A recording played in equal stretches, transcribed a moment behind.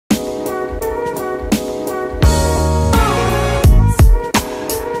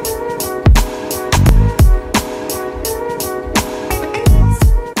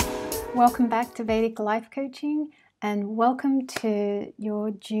Welcome back to Vedic Life Coaching, and welcome to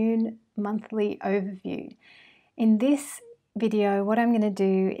your June monthly overview. In this video, what I'm going to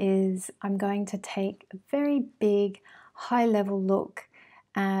do is I'm going to take a very big high-level look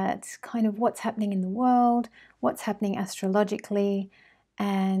at kind of what's happening in the world, what's happening astrologically,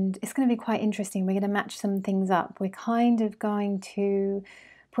 and it's going to be quite interesting. We're going to match some things up. We're kind of going to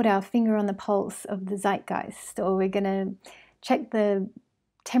put our finger on the pulse of the zeitgeist, or we're going to check the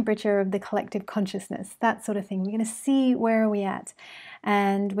temperature of the collective consciousness, that sort of thing. We're going to see where are we at,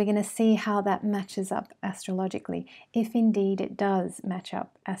 and we're going to see how that matches up astrologically, if indeed it does match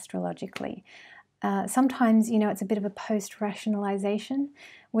up astrologically. Sometimes, it's a bit of a post-rationalization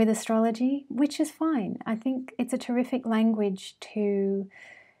with astrology, which is fine. I think it's a terrific language to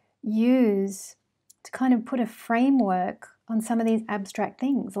use to kind of put a framework on some of these abstract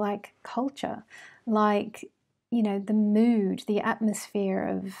things like culture, like the mood, the atmosphere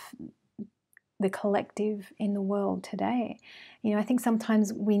of the collective in the world today. I think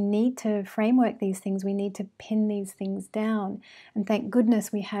sometimes we need to framework these things, we need to pin these things down, and thank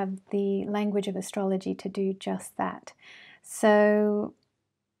goodness we have the language of astrology to do just that. So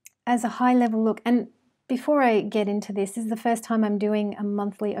as a high-level look, and before I get into this is the first time I'm doing a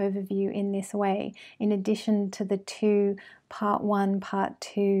monthly overview in this way, in addition to the two part 1, part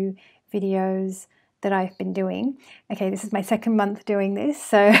 2 videos that I've been doing. Okay, this is my second month doing this.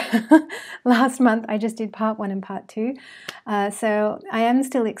 So last month I just did part 1 and part 2. So I am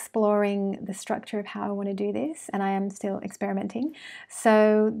still exploring the structure of how I want to do this, and I am still experimenting.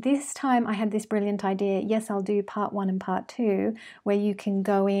 So this time I had this brilliant idea. Yes, I'll do part 1 and part 2, where you can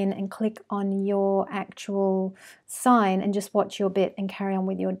go in and click on your actual sign and just watch your bit and carry on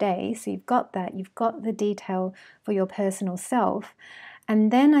with your day. So you've got that, you've got the detail for your personal self.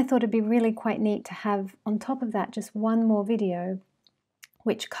 And then I thought it'd be really quite neat to have, on top of that, just one more video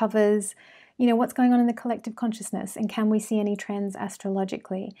which covers, what's going on in the collective consciousness and can we see any trends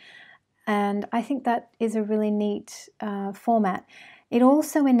astrologically. And I think that is a really neat format. It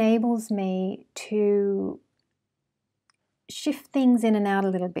also enables me to shift things in and out a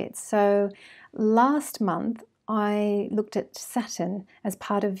little bit. So last month I looked at Saturn as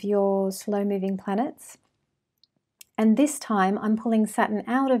part of your slow-moving planets. And this time I'm pulling Saturn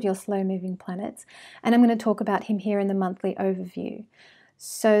out of your slow-moving planets, and I'm going to talk about him here in the monthly overview.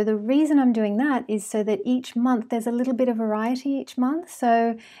 So the reason I'm doing that is so that each month there's a little bit of variety each month.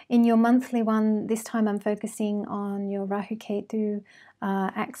 So in your monthly one, this time I'm focusing on your Rahu Ketu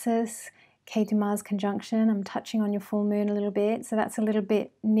axis, Ketu Mars conjunction. I'm touching on your full moon a little bit, so that's a little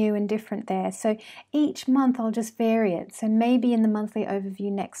bit new and different there. So each month I'll just vary it. So maybe in the monthly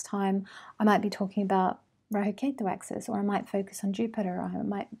overview next time I might be talking about Rahu Ketu axis, or I might focus on Jupiter, or I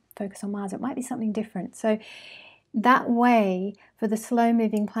might focus on Mars. It might be something different. So that way, for the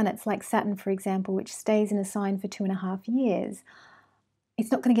slow-moving planets like Saturn, for example, which stays in a sign for 2.5 years,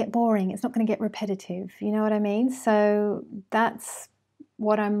 it's not going to get boring. It's not going to get repetitive. You know what I mean? So that's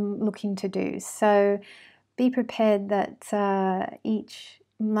what I'm looking to do. So be prepared that each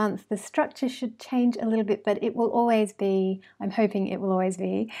month the structure should change a little bit, but it will always be, I'm hoping it will always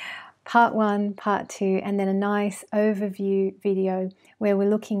be, part 1, part 2, and then a nice overview video where we're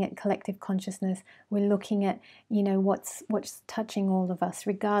looking at collective consciousness. We're looking at, what's touching all of us,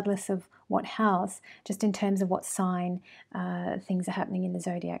 regardless of what house, just in terms of what sign things are happening in the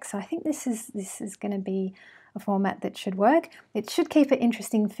zodiac. So I think this is going to be a format that should work. It should keep it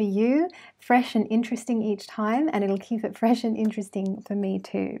interesting for you, fresh and interesting each time, and it'll keep it fresh and interesting for me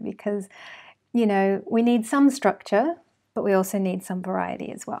too, because, we need some structure, but we also need some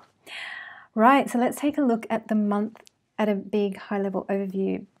variety as well. Right, so let's take a look at the month at a big high-level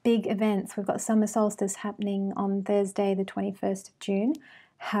overview. Big events. We've got summer solstice happening on Thursday, the 21st of June.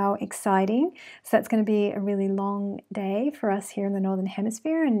 How exciting. So that's going to be a really long day for us here in the Northern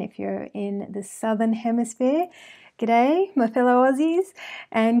Hemisphere. And if you're in the Southern Hemisphere, g'day, my fellow Aussies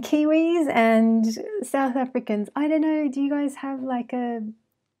and Kiwis and South Africans. I don't know, do you guys have like a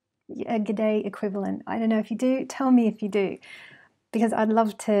g'day equivalent? I don't know if you do. Tell me if you do, because I'd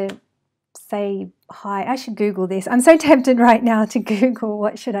love to say hi. I should Google this. I'm so tempted right now to Google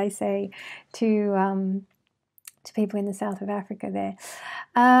what should I say to people in the south of Africa there.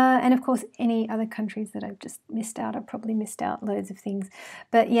 And of course, any other countries that I've just missed out. I've probably missed out loads of things.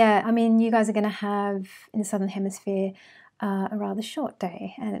 But yeah, I mean, you guys are going to have, in the Southern Hemisphere, a rather short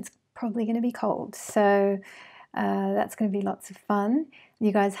day, and it's probably going to be cold. So that's going to be lots of fun.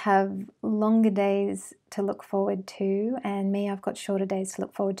 You guys have longer days to look forward to, and me, I've got shorter days to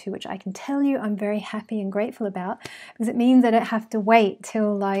look forward to, which I can tell you I'm very happy and grateful about, because it means I don't have to wait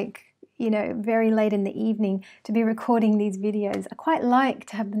till very late in the evening to be recording these videos. I quite like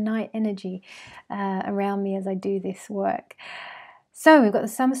to have the night energy around me as I do this work. So we've got the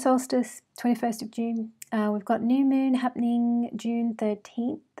summer solstice, 21st of June. We've got new moon happening June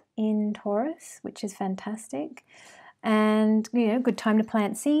 13th in Taurus, which is fantastic. And, good time to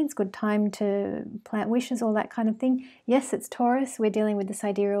plant seeds, good time to plant wishes, all that kind of thing. Yes, it's Taurus. We're dealing with the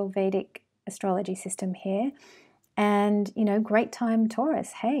Sidereal Vedic Astrology system here. And, great time,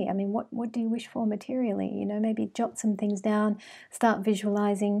 Taurus. Hey, I mean, what do you wish for materially? Maybe jot some things down, start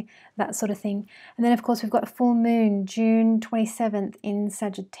visualizing, that sort of thing. And then, of course, we've got a full moon, June 27th in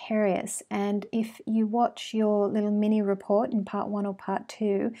Sagittarius. And if you watch your little mini report in part 1 or part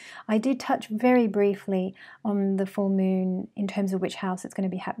 2, I did touch very briefly on the full moon in terms of which house it's going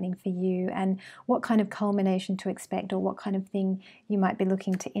to be happening for you and what kind of culmination to expect or what kind of thing you might be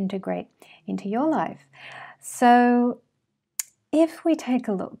looking to integrate into your life. So if we take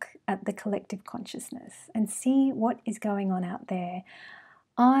a look at the collective consciousness and see what is going on out there,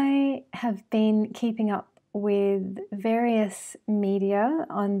 I have been keeping up with various media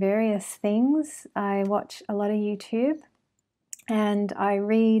on various things. I watch a lot of YouTube and I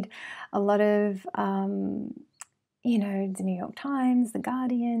read a lot of the New York Times, The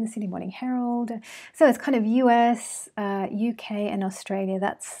Guardian, the Sydney Morning Herald. So it's kind of US, UK and Australia.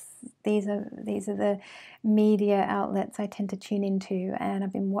 These are the media outlets I tend to tune into, and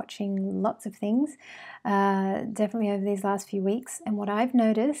I've been watching lots of things definitely over these last few weeks. And what I've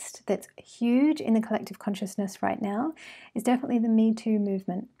noticed that's huge in the collective consciousness right now is definitely the metoo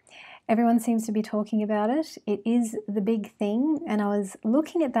movement. Everyone seems to be talking about it. It is the big thing, and I was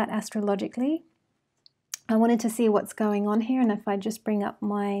looking at that astrologically. I wanted to see what's going on here, and if I just bring up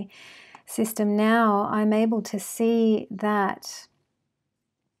my system now, I'm able to see that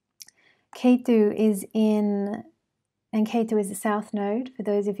Ketu is in, and Ketu is the south node for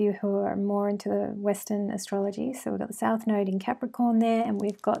those of you who are more into the Western astrology. So we've got the south node in Capricorn there, and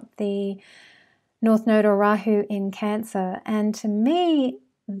we've got the north node or Rahu in Cancer. And to me,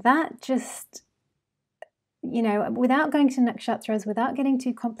 that just, without going to nakshatras, without getting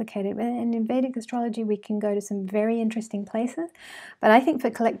too complicated, and in Vedic astrology we can go to some very interesting places, but I think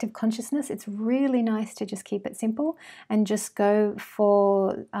for collective consciousness it's really nice to just keep it simple and just go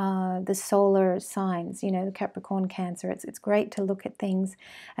for the solar signs, the Capricorn, Cancer. It's great to look at things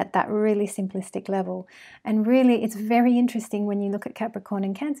at that really simplistic level. And really it's very interesting when you look at Capricorn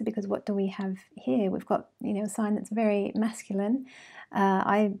and Cancer, because what do we have here? We've got a sign that's very masculine.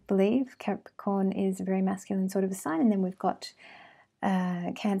 I believe Capricorn is a very masculine sort of a sign, and then we've got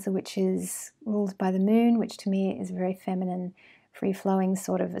Cancer, which is ruled by the moon, which to me is a very feminine, free-flowing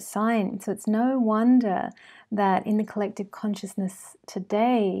sort of a sign. So it's no wonder that in the collective consciousness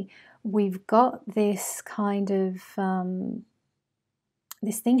today, we've got this kind of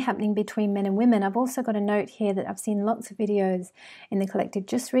this thing happening between men and women. I've also got a note here that I've seen lots of videos in the collective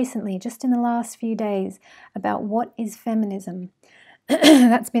just recently, just in the last few days, about what is feminism.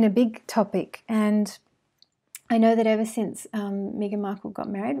 That's been a big topic, and I know that ever since Meghan Markle got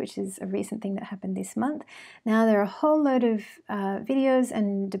married, which is a recent thing that happened this month, now there are a whole load of videos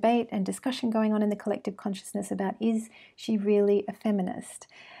and debate and discussion going on in the collective consciousness about, is she really a feminist?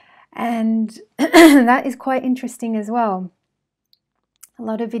 And that is quite interesting as well. A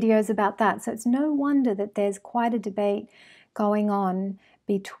lot of videos about that. So it's no wonder that there's quite a debate going on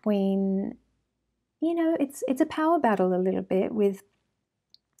between, it's a power battle a little bit with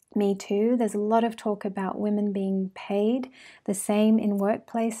Me Too. There's a lot of talk about women being paid the same in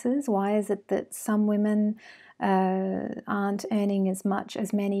workplaces. Why is it that some women aren't earning as much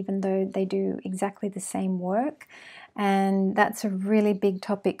as men, even though they do exactly the same work? And that's a really big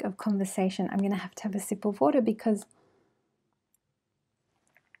topic of conversation. I'm going to have a sip of water because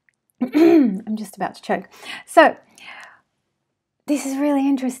I'm just about to choke. So this is really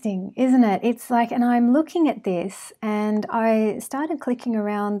interesting, isn't it? It's like, and I'm looking at this and I started clicking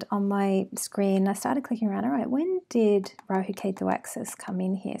around on my screen. I started clicking around, all right, when did Rahu Ketu axis come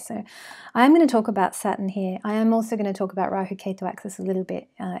in here? So I'm going to talk about Saturn here. I am also going to talk about Rahu Ketu axis a little bit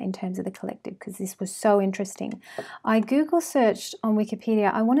in terms of the collective, because this was so interesting. I Google searched on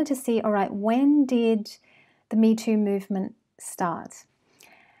Wikipedia. I wanted to see, all right, when did the Me Too movement start?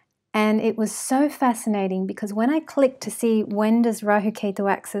 And it was so fascinating because when I clicked to see when does Rahu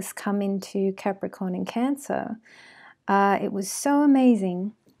Ketu axis come into Capricorn and Cancer, it was so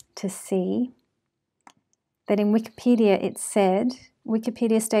amazing to see that in Wikipedia it said,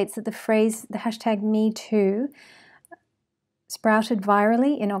 Wikipedia states that the phrase, the hashtag #MeToo, sprouted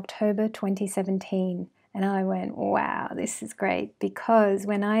virally in October 2017. And I went, wow, this is great, because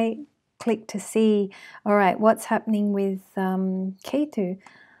when I clicked to see, all right, what's happening with Ketu,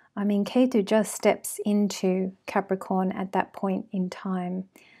 I mean, Ketu just steps into Capricorn at that point in time.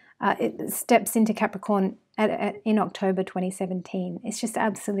 It steps into Capricorn in October 2017. It's just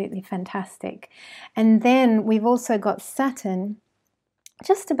absolutely fantastic. And then we've also got Saturn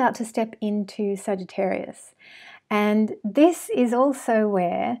just about to step into Sagittarius. And this is also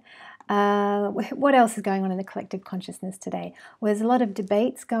where, what else is going on in the collective consciousness today? Well, there's a lot of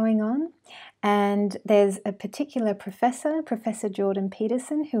debates going on, and there's a particular professor, Professor Jordan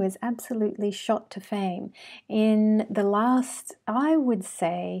Peterson, who is absolutely shot to fame in the last, I would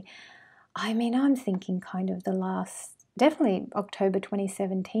say, I mean, I'm thinking kind of the last, definitely October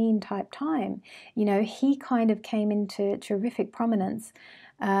 2017 type time. You know, he kind of came into terrific prominence,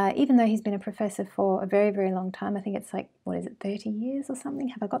 even though he's been a professor for a very, very long time. I think it's like, what is it, 30 years or something?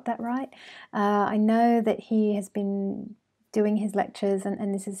 Have I got that right? I know that he has been doing his lectures,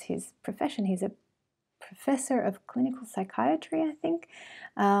 and this is his profession. He's a professor of clinical psychiatry, I think.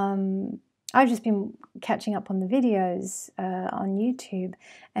 I've just been catching up on the videos on YouTube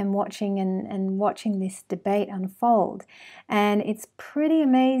and watching this debate unfold, and it's pretty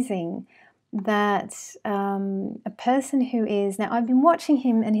amazing that a person who is, now I've been watching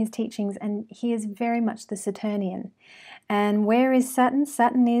him and his teachings, and he is very much the Saturnian. And where is Saturn?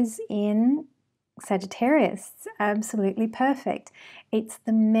 Saturn is in Sagittarius. It's absolutely perfect. It's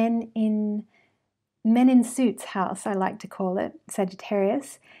the men in suits house, I like to call it,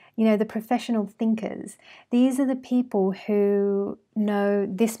 Sagittarius. You know, the professional thinkers. These are the people who know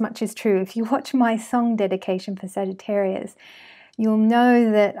this much is true. If you watch my song dedication for Sagittarius, you'll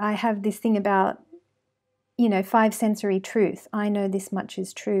know that I have this thing about, you know, 5 sensory truth. I know this much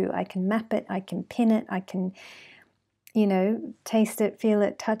is true. I can map it, I can pin it, I can, you know, taste it, feel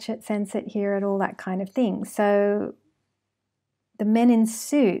it, touch it, sense it, hear it, all that kind of thing. So the men in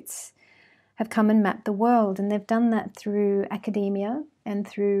suits have come and mapped the world, and they've done that through academia and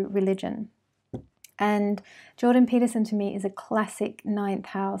through religion. And Jordan Peterson to me is a classic 9th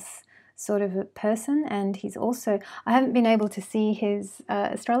house sort of a person, and he's also, I haven't been able to see his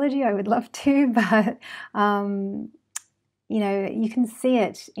astrology, I would love to, but you know, you can see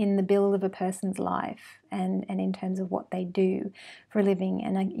it in the build of a person's life and in terms of what they do for a living,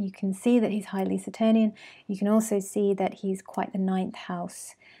 and you can see that he's highly Saturnian. You can also see that he's quite the 9th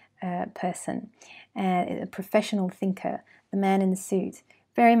house person, a professional thinker, the man in the suit,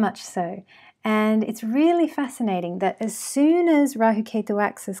 very much so. And it's really fascinating that as soon as Rahu Ketu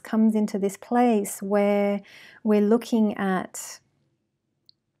axis comes into this place where we're looking at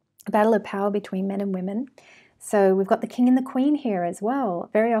a battle of power between men and women, so we've got the king and the queen here as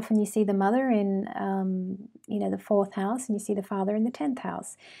well. Very often you see the mother in, you know, the 4th house, and you see the father in the 10th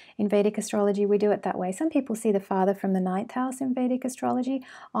house. In Vedic astrology, we do it that way. Some people see the father from the 9th house in Vedic astrology.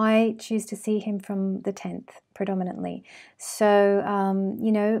 I choose to see him from the 10th predominantly. So,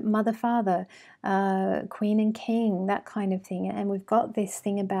 you know, mother, father, queen and king, that kind of thing. And we've got this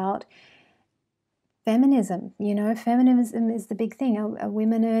thing about feminism, you know, feminism is the big thing. Are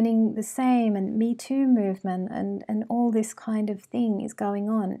women earning the same? And metoo movement and all this kind of thing is going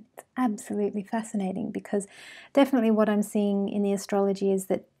on. It's absolutely fascinating, because definitely what I'm seeing in the astrology is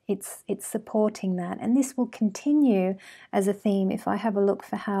that it's supporting that, and this will continue as a theme if I have a look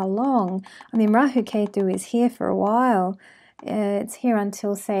for how long. I mean, Rahu Ketu is here for a while. It's here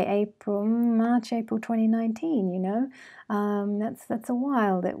until, say, March, April 2019, you know. That's a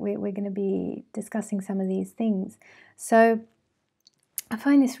while that we're going to be discussing some of these things. So I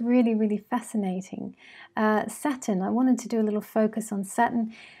find this really, really fascinating. Saturn, I wanted to do a little focus on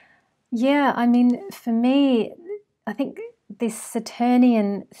Saturn. Yeah, I mean, for me, I think this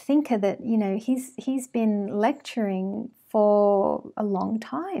Saturnian thinker that, you know, he's been lecturing for a long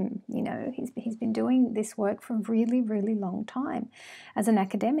time. You know, he's been doing this work for a really, really long time as an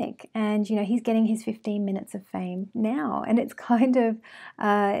academic, and you know, he's getting his 15 minutes of fame now, and it's kind of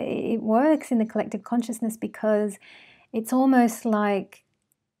it works in the collective consciousness, because it's almost like,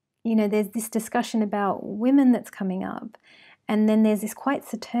 you know, there's this discussion about women that's coming up, and then there's this quite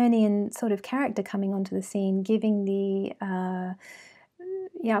Saturnian sort of character coming onto the scene, giving the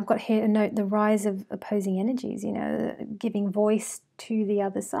yeah, I've got here a note, the rise of opposing energies, you know, giving voice to the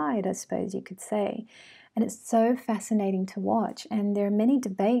other side, I suppose you could say. And it's so fascinating to watch. And there are many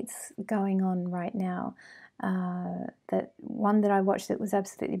debates going on right now. That one that I watched that was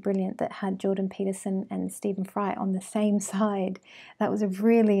absolutely brilliant, that had Jordan Peterson and Stephen Fry on the same side. That was a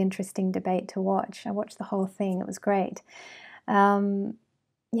really interesting debate to watch. I watched the whole thing. It was great.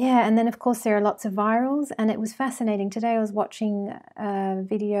 Yeah, and then of course there are lots of virals, and it was fascinating. Today I was watching a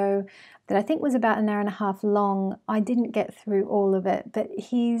video that I think was about an hour and a half long. I didn't get through all of it, but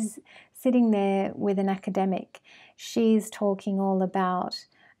he's sitting there with an academic. She's talking all about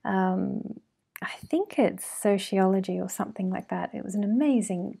I think it's sociology or something like that. It was an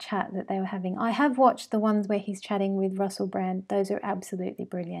amazing chat that they were having. I have watched the ones where he's chatting with Russell Brand. Those are absolutely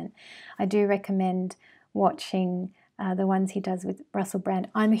brilliant. I do recommend watching the ones he does with Russell Brand.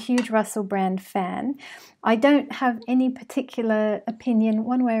 I'm a huge Russell Brand fan. I don't have any particular opinion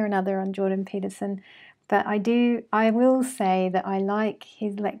one way or another on Jordan Peterson, but I will say that I like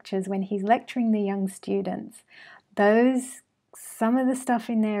his lectures when he's lecturing the young students. Some of the stuff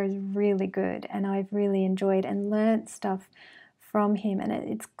in there is really good, and I've really enjoyed and learnt stuff from him. And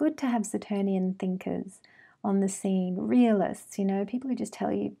it's good to have Saturnian thinkers on the scene, realists, people who just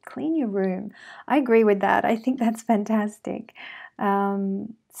tell you, clean your room. I agree with that. I think that's fantastic. So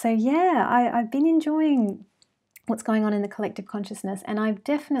yeah, I've been enjoying what's going on in the collective consciousness, and I've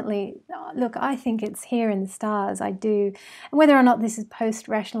definitely, look, I think it's here in the stars. I do. And whether or not this is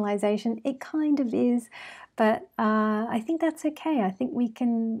post-rationalization, it kind of is. But I think that's okay. I think we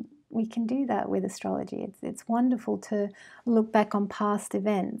can do that with astrology. It's wonderful to look back on past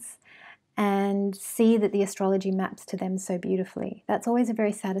events and see that the astrology maps to them so beautifully. That's always a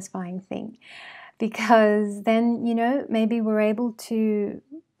very satisfying thing, because then, maybe we're able to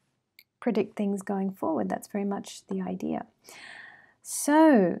predict things going forward. That's very much the idea.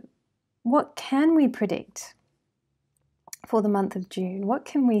 So, what can we predict for the month of June? What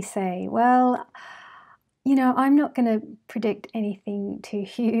can we say? Well, I'm not going to predict anything too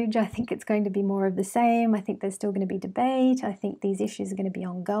huge. I think it's going to be more of the same. I think there's still going to be debate. I think these issues are going to be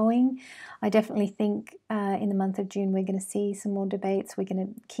ongoing. I definitely think in the month of June we're going to see some more debates. We're going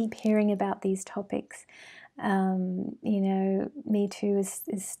to keep hearing about these topics. metoo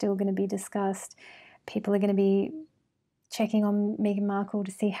is still going to be discussed. People are going to be checking on Meghan Markle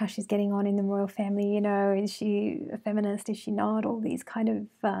to see how she's getting on in the royal family. Is she a feminist? Is she not? All these kind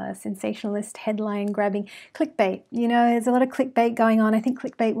of sensationalist headline grabbing clickbait. There's a lot of clickbait going on. I think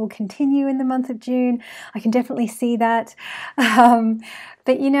clickbait will continue in the month of June. I can definitely see that.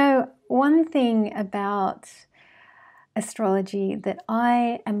 But one thing about astrology that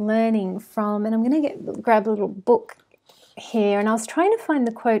I am learning from, and I'm going to grab a little book here, and I was trying to find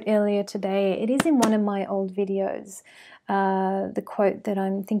the quote earlier today. It is in one of my old videos, the quote that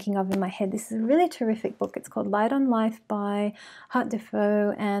I'm thinking of in my head. This is a really terrific book. It's called Light on Life by Hart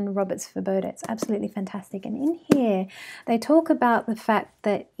Defoe and Robert Svoboda. It's absolutely fantastic. And in here, they talk about the fact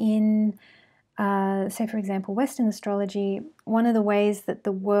that in say, for example, Western astrology, one of the ways that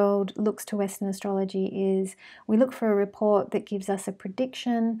the world looks to Western astrology is we look for a report that gives us a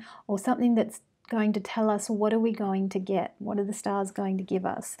prediction or something that's going to tell us what are we going to get, what are the stars going to give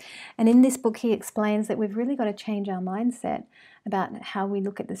us. And in this book he explains that we've really got to change our mindset about how we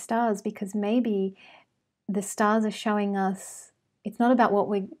look at the stars, because maybe the stars are showing us it's not about what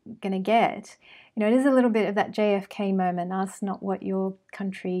we're going to get. It is a little bit of that JFK moment, ask not what your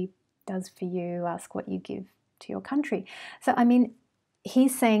country does for you, ask what you give to your country. So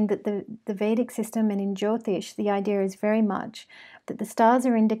he's saying that the Vedic system and in Jyotish, the idea is very much that the stars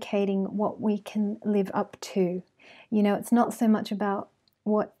are indicating what we can live up to. It's not so much about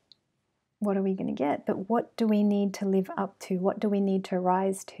what are we going to get, but what do we need to live up to? What do we need to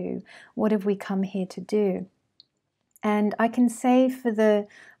rise to? What have we come here to do? And I can say for the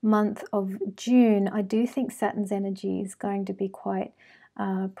month of June, I do think Saturn's energy is going to be quite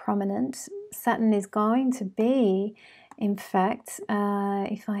prominent. Saturn is going to be, in fact,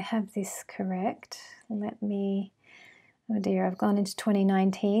 if I have this correct, oh dear, I've gone into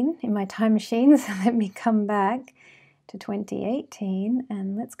 2019 in my time machine, so let me come back to 2018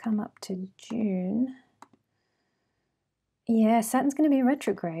 and let's come up to June. Yeah, Saturn's going to be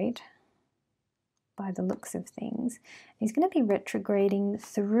retrograde by the looks of things. He's going to be retrograding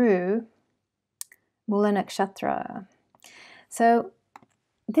through Mula Nakshatra. So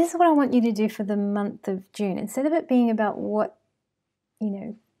this is what I want you to do for the month of June. Instead of it being about what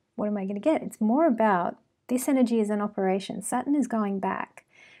am I going to get? It's more about this energy is an operation. Saturn is going back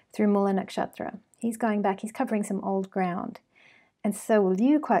through Mula Nakshatra. He's going back. He's covering some old ground. And so will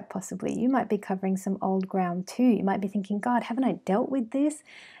you, quite possibly. You might be covering some old ground too. You might be thinking, God, haven't I dealt with this?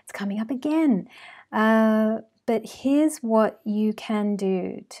 It's coming up again. But here's what you can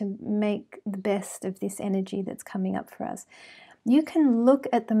do to make the best of this energy that's coming up for us. You can look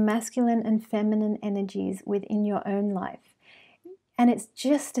at the masculine and feminine energies within your own life. And it's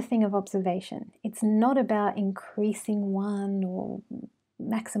just a thing of observation. It's not about increasing one or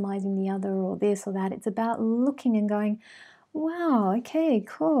maximizing the other or this or that. It's about looking and going, wow, okay,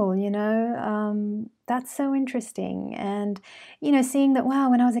 cool, that's so interesting. And, seeing that, wow,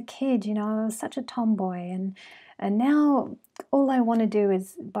 when I was a kid, I was such a tomboy. And now, all I want to do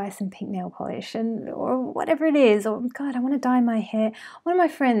is buy some pink nail polish or whatever it is, or God, I want to dye my hair. One of my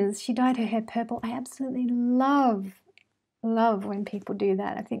friends, she dyed her hair purple. I absolutely love when people do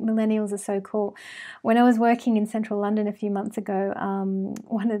that. I think millennials are so cool. When I was working in central London a few months ago,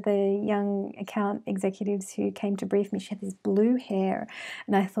 one of the young account executives who came to brief me, she had this blue hair,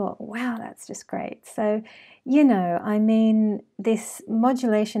 and I thought, wow, that's just great. So, you know, I mean, this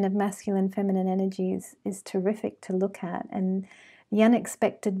modulation of masculine, feminine energies is terrific to look at, and the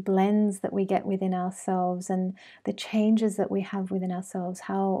unexpected blends that we get within ourselves and the changes that we have within ourselves,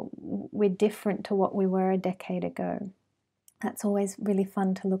 how we're different to what we were a decade ago. That's always really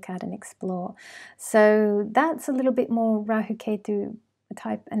fun to look at and explore. So that's a little bit more Rahu Ketu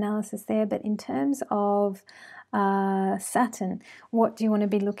type analysis there. But in terms of Saturn, what do you want to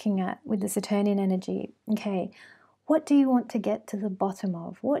be looking at with the Saturnian energy? Okay, what do you want to get to the bottom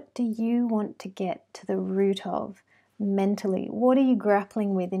of? What do you want to get to the root of mentally? What are you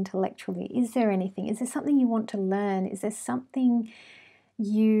grappling with intellectually? Is there anything? Is there something you want to learn? Is there something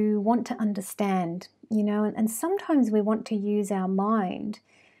you want to understand? You know, and sometimes we want to use our mind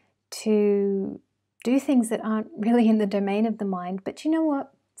to do things that aren't really in the domain of the mind. But you know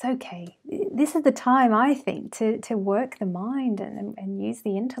what? It's okay. This is the time, I think, to work the mind and use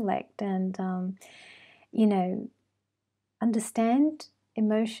the intellect and, you know, understand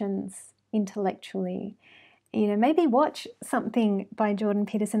emotions intellectually. You know, maybe watch something by Jordan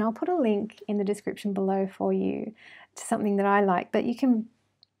Peterson. I'll put a link in the description below for you to something that I like. But you can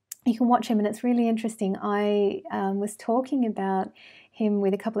watch him, and it's really interesting. I was talking about him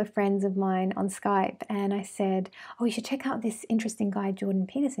with a couple of friends of mine on Skype, and I said, oh, you should check out this interesting guy, Jordan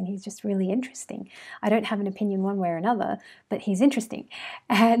Peterson. He's just really interesting. I don't have an opinion one way or another, but he's interesting.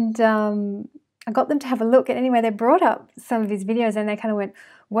 And I got them to have a look. And anyway, they brought up some of his videos, and they kind of went,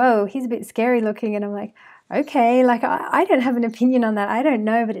 whoa, he's a bit scary looking. And I'm like, okay, like I don't have an opinion on that. I don't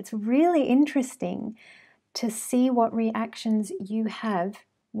know, but it's really interesting to see what reactions you have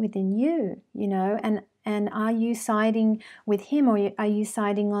within you, you know, and are you siding with him, or are you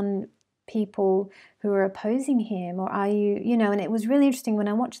siding on people who are opposing him, or are you, you know? And it was really interesting when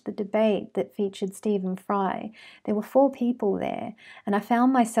I watched the debate that featured Stephen Fry. There were 4 people there, and I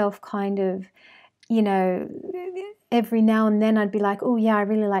found myself kind of, you know, every now and then I'd be like, oh yeah, I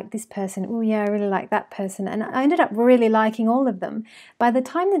really like this person. Oh yeah, I really like that person. And I ended up really liking all of them. By the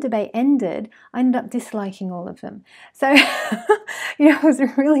time the debate ended, I ended up disliking all of them. So, you know, it was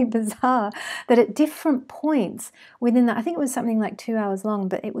really bizarre that at different points within that, I think it was something like 2 hours long,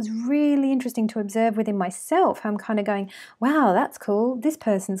 but it was really interesting to observe within myself. I'm kind of going, wow, that's cool. This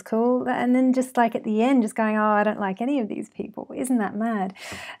person's cool. And then just like at the end, just going, oh, I don't like any of these people. Isn't that mad?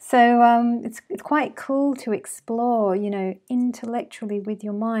 So it's quite cool to explore, you know, intellectually with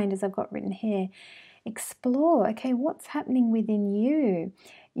your mind, as I've got written here. Explore, okay, what's happening within you,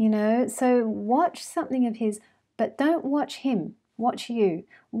 you know? So watch something of his, but don't watch him, watch you.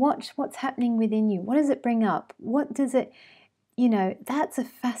 Watch what's happening within you. What does it bring up? What does it, you know, that's a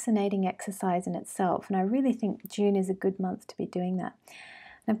fascinating exercise in itself. And I really think June is a good month to be doing that.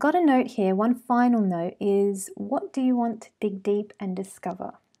 And I've got a note here, one final note is, what do you want to dig deep and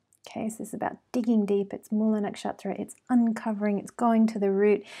discover? Okay, so this is about digging deep. It's Mula Nakshatra. It's uncovering. It's going to the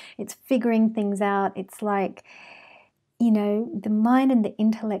root. It's figuring things out. It's like, you know, the mind and the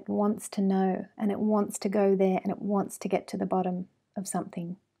intellect wants to know, and it wants to go there, and it wants to get to the bottom of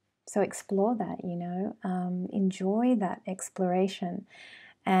something. So explore that, you know, enjoy that exploration.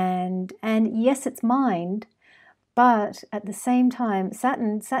 And yes, it's mind, but at the same time,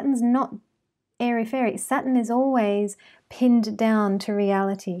 Saturn's not airy-fairy. Saturn is always pinned down to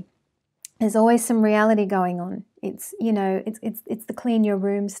reality. There's always some reality going on. It's, you know, it's the clean your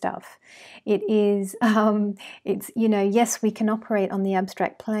room stuff. It is, it's, you know, yes, we can operate on the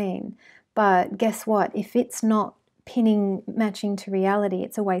abstract plane, but guess what? If it's not matching to reality,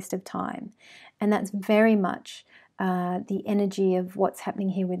 it's a waste of time. And that's very much the energy of what's happening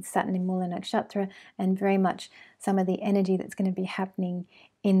here with Saturn in Mula Nakshatra, and very much some of the energy that's going to be happening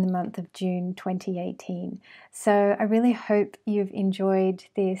in the month of June 2018. So I really hope you've enjoyed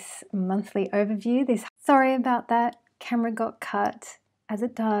this monthly overview. Sorry about that, camera got cut, as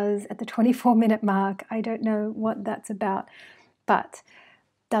it does at the 24-minute mark. I don't know what that's about, but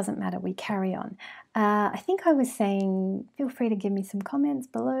doesn't matter, we carry on. I think I was saying, feel free to give me some comments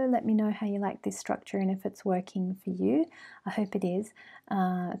below. Let me know how you like this structure and if it's working for you. I hope it is,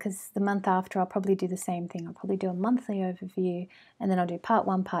 because the month after I'll probably do the same thing. I'll probably do a monthly overview, and then I'll do part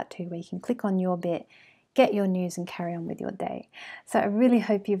 1, part 2, where you can click on your bit, get your news, and carry on with your day. So I really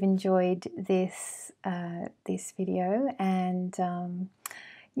hope you've enjoyed this video, and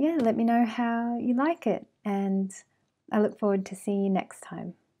yeah, let me know how you like it. And I look forward to seeing you next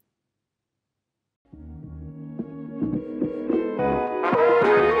time.